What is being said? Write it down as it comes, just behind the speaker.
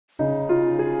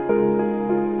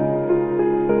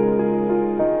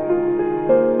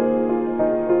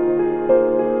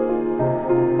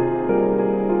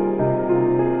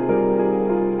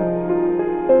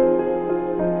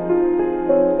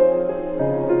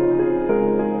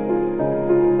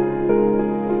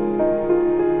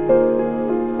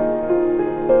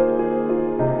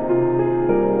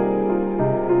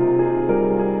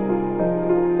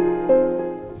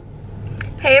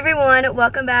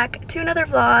welcome back to another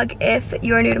vlog. If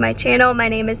you are new to my channel, my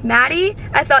name is Maddie.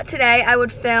 I thought today I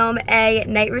would film a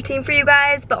night routine for you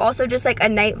guys, but also just like a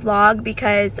night vlog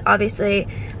because obviously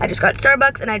I just got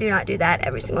Starbucks and I do not do that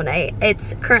every single night.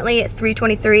 It's currently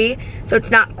 3:23, so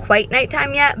it's not quite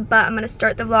nighttime yet, but I'm gonna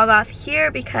start the vlog off here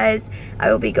because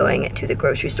I will be going to the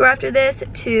grocery store after this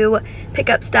to pick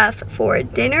up stuff for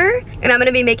dinner. And I'm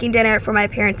gonna be making dinner for my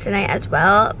parents tonight as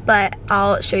well, but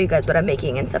I'll show you guys what I'm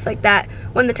making and stuff like that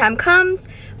when the time comes.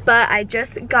 But I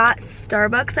just got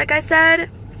Starbucks, like I said.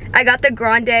 I got the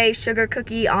grande sugar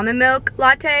cookie almond milk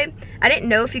latte. I didn't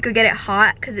know if you could get it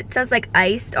hot because it says like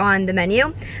iced on the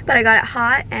menu, but I got it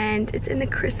hot and it's in the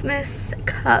Christmas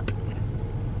cup.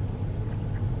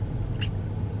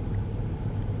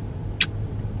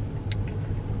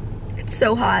 It's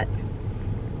so hot.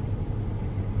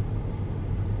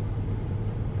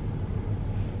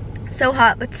 So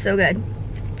hot, but so good.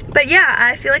 But yeah,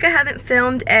 I feel like I haven't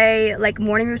filmed a like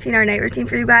morning routine or night routine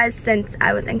for you guys since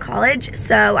I was in college,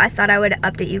 so I thought I would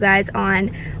update you guys on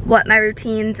what my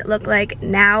routines look like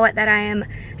now that I am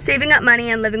saving up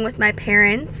money and living with my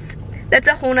parents. That's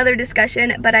a whole nother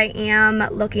discussion, but I am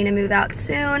looking to move out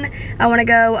soon. I want to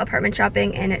go apartment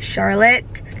shopping in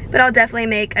Charlotte, but I'll definitely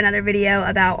make another video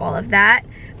about all of that.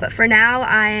 But for now,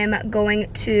 I am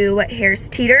going to Harris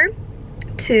Teeter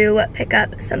to pick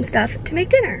up some stuff to make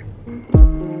dinner.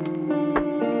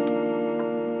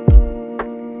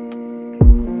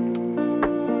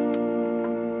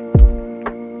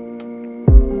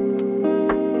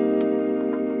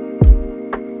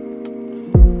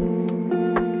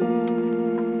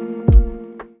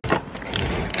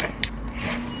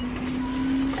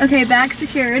 Okay, bag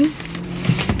secured.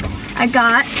 I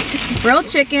got grilled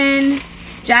chicken,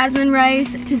 jasmine rice,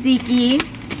 tzatziki,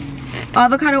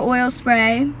 avocado oil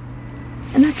spray,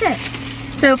 and that's it.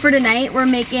 So for tonight, we're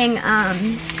making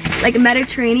like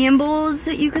Mediterranean bowls,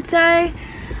 you could say.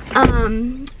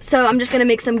 So I'm just gonna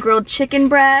make some grilled chicken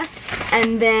breasts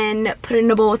and then put it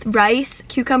in a bowl with rice,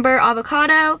 cucumber,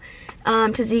 avocado,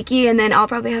 tzatziki, and then I'll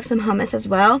probably have some hummus as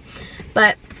well.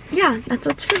 But yeah, that's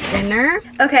what's for dinner.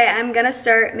 Okay, I'm gonna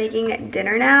start making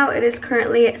dinner now. It is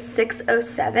currently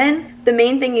 6:07. The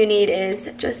main thing you need is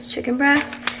just chicken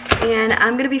breasts, and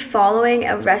I'm gonna be following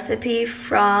a recipe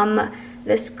from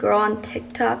this girl on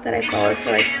TikTok that I followed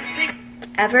for like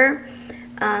ever.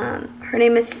 Her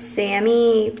name is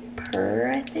Sammy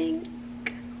Purr, I think.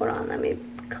 Hold on, let me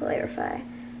clarify.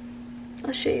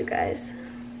 I'll show you guys.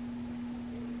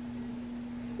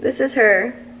 This is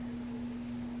her.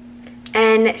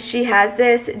 And she has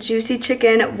this juicy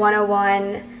chicken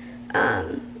 101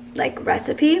 like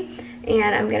recipe,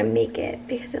 and I'm gonna make it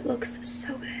because it looks so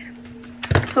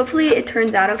good. Hopefully it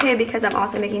turns out okay because I'm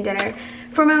also making dinner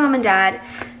for my mom and dad.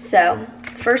 So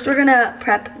first we're gonna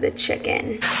prep the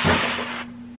chicken.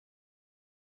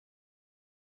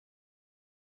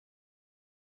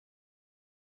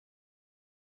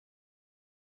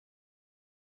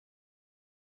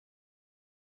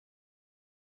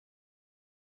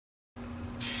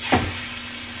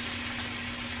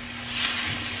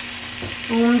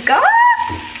 Oh my god!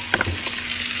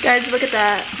 Guys, look at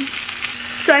that.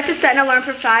 So I have to set an alarm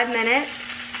for 5 minutes.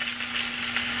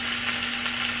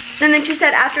 And then she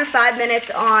said after 5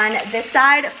 minutes on this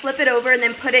side, flip it over and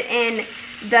then put it in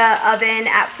the oven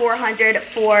at 400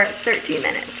 for 13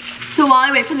 minutes. So while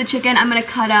I wait for the chicken, I'm gonna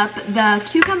cut up the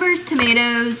cucumbers,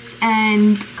 tomatoes,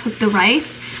 and cook the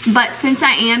rice. But since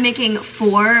I am making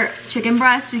 4 chicken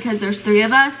breasts because there's 3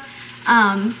 of us,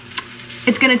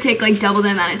 it's gonna take like double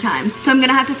the amount of time. So I'm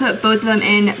gonna have to put both of them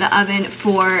in the oven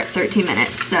for 13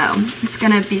 minutes. So it's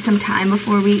gonna be some time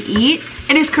before we eat.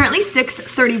 It is currently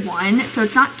 6:31, so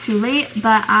it's not too late,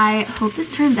 but I hope this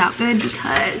turns out good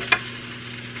because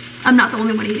I'm not the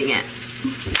only one eating it.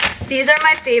 These are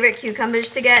my favorite cucumbers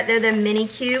to get. They're the mini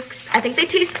cukes. I think they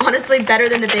taste honestly better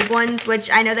than the big ones, which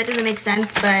I know that doesn't make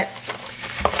sense, but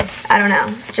I don't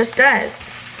know, it just does.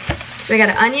 So we got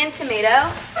an onion,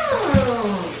 tomato.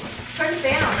 Turn it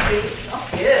down, please. Oh,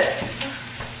 good.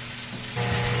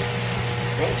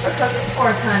 Thanks for cooking for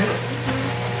us, honey.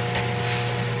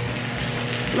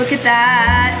 Look at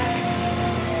that.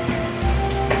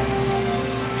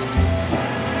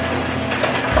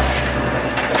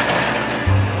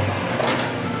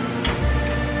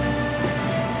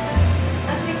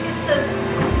 I think it says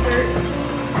 13.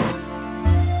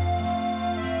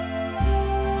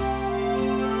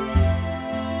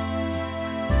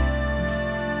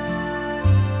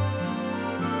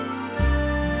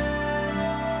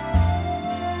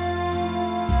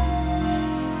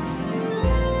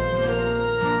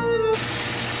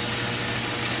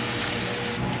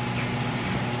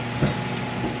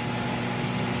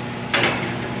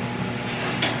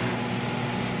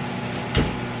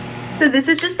 So this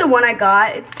is just the one I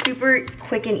got. It's super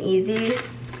quick and easy.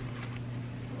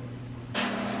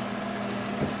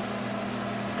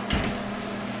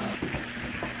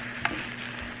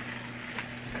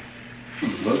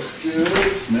 Looks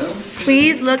good, smells good.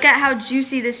 Please look at how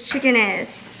juicy this chicken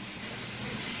is.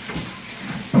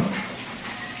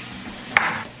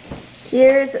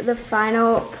 Here's the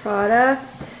final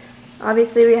product.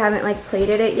 Obviously we haven't like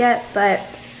plated it yet, but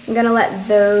I'm gonna let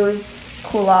those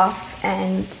cool off,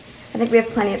 and I think we have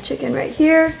plenty of chicken right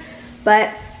here.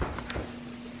 But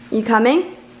you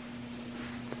coming?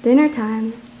 It's dinner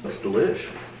time. That's delish.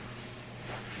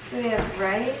 So we have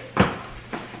rice.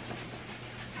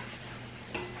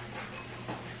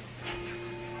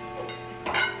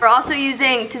 We're also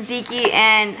using tzatziki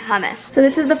and hummus. So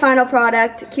this is the final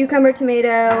product: cucumber,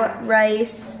 tomato,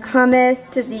 rice, hummus,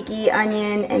 tzatziki,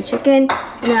 onion, and chicken.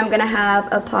 And then I'm gonna have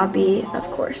a poppy,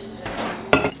 of course.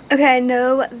 Okay, I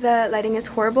know the lighting is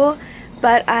horrible,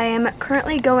 but I am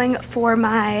currently going for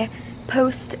my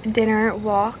post-dinner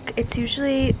walk. It's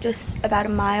usually just about a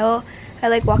mile. I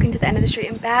like walking to the end of the street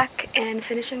and back and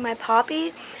finishing my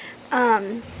poppy.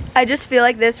 I just feel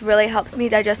like this really helps me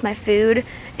digest my food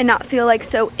and not feel like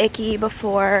so icky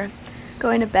before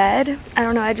going to bed. I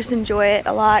don't know, I just enjoy it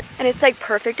a lot. And it's like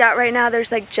perfect out right now.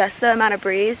 There's like just the amount of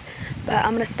breeze. But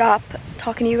I'm gonna stop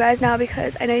talking to you guys now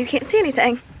because I know you can't see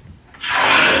anything.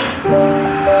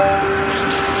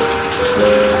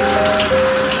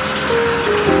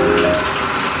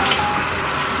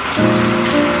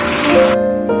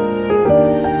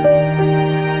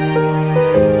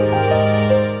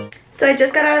 So I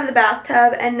just got out of the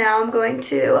bathtub and now I'm going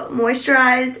to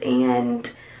moisturize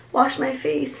and wash my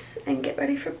face and get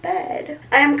ready for bed.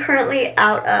 I am currently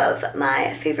out of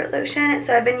my favorite lotion,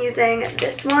 so I've been using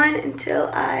this one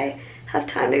until I have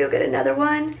time to go get another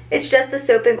one. It's just the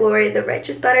Soap and Glory, the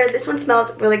Righteous Butter. This one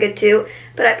smells really good too,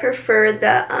 but I prefer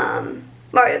the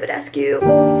Mario Badescu.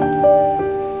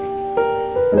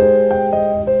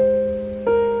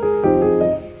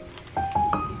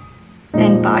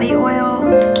 And body oil.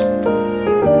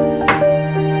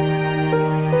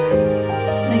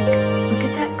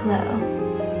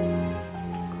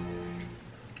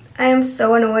 I am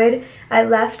so annoyed. I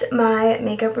left my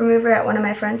makeup remover at one of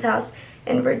my friend's house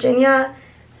in Virginia.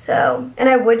 And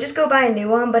I would just go buy a new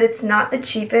one, but it's not the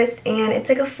cheapest and it's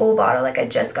like a full bottle. Like I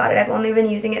just got it. I've only been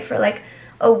using it for like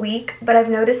a week, but I've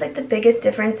noticed like the biggest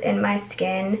difference in my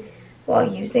skin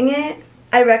while using it.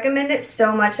 I recommend it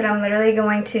so much that I'm literally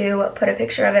going to put a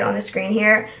picture of it on the screen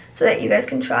here so that you guys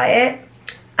can try it.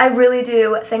 I really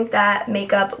do think that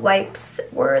makeup wipes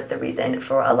were the reason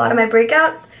for a lot of my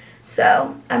breakouts.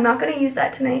 So I'm not going to use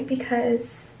that tonight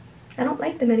because I don't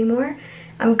like them anymore.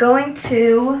 I'm going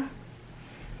to,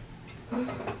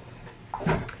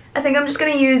 I think I'm just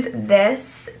going to use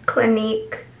this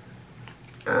Clinique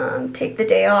Take the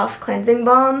Day Off Cleansing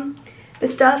Balm.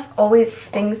 This stuff always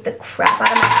stings the crap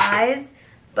out of my eyes,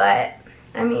 but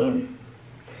I mean,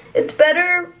 it's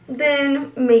better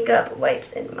than makeup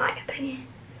wipes in my opinion.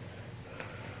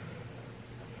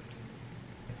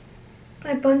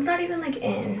 My bun's not even like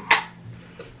in.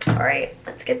 Alright,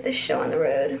 let's get this show on the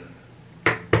road.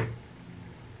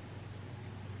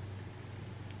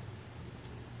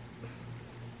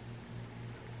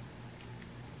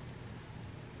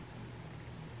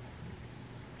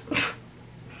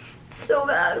 So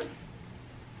bad. And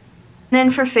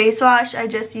then for face wash, I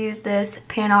just use this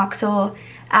Panoxyl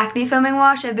Acne Foaming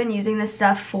Wash. I've been using this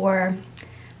stuff for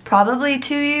probably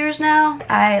 2 years now.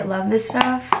 I love this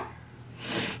stuff.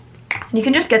 You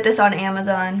can just get this on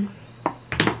Amazon.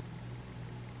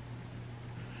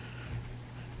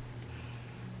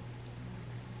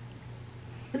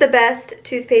 It's the best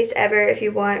toothpaste ever if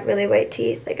you want really white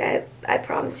teeth. Like I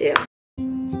promise you.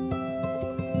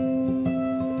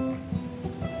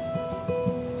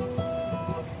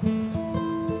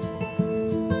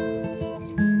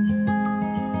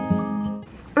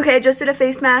 Okay, I just did a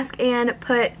face mask and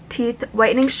put teeth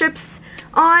whitening strips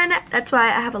on. That's why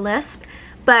I have a lisp.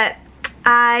 But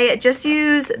I just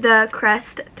use the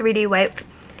Crest 3D Wipe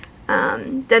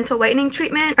dental whitening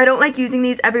treatment. I don't like using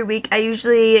these every week. I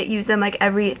usually use them like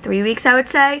every 3 weeks, I would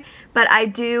say. But I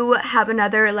do have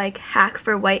another like hack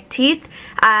for white teeth.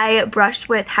 I brush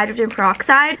with hydrogen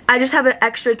peroxide. I just have an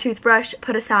extra toothbrush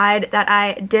put aside that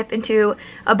I dip into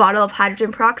a bottle of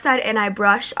hydrogen peroxide and I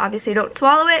brush. Obviously don't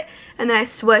swallow it, and then I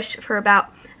swish for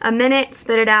about a minute,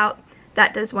 spit it out.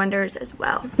 That does wonders as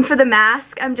well. And for the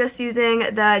mask, I'm just using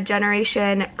the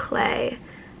Generation Clay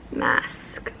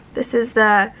mask. This is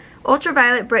the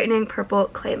Ultraviolet Brightening Purple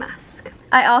Clay Mask.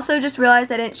 I also just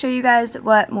realized I didn't show you guys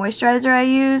what moisturizer I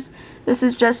use. This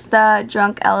is just the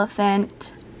Drunk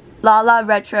Elephant Lala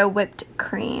Retro Whipped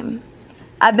Cream.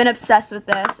 I've been obsessed with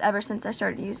this ever since I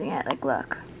started using it. Like,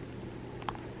 look.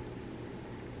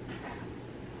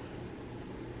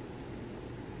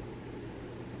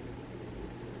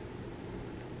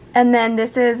 And then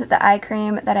this is the eye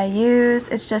cream that I use.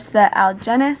 It's just the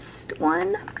Algenist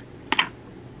one.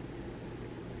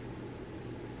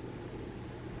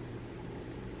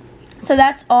 So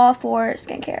that's all for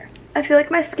skincare. I feel like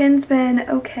my skin's been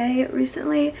okay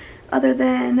recently, other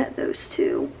than those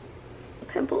two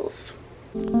pimples.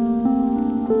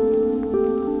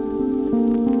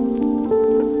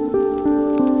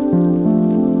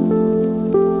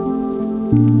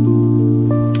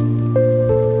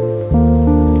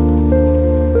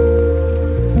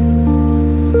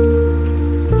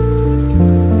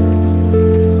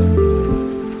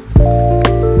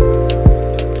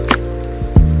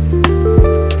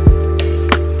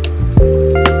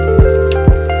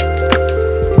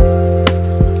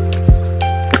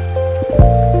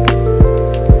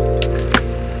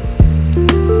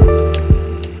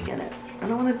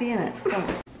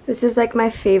 This is like my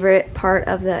favorite part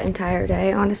of the entire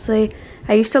day, honestly.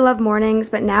 I used to love mornings,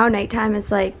 but now nighttime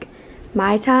is like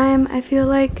my time, I feel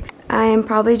like. I am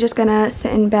probably just gonna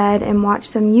sit in bed and watch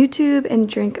some YouTube and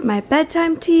drink my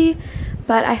bedtime tea,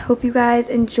 but I hope you guys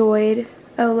enjoyed.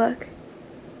 Oh, look.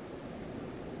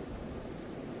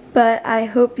 But I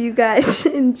hope you guys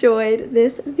enjoyed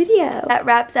this video. That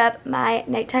wraps up my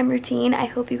nighttime routine. I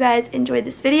hope you guys enjoyed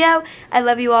this video. I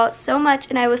love you all so much,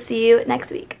 and I will see you next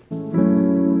week.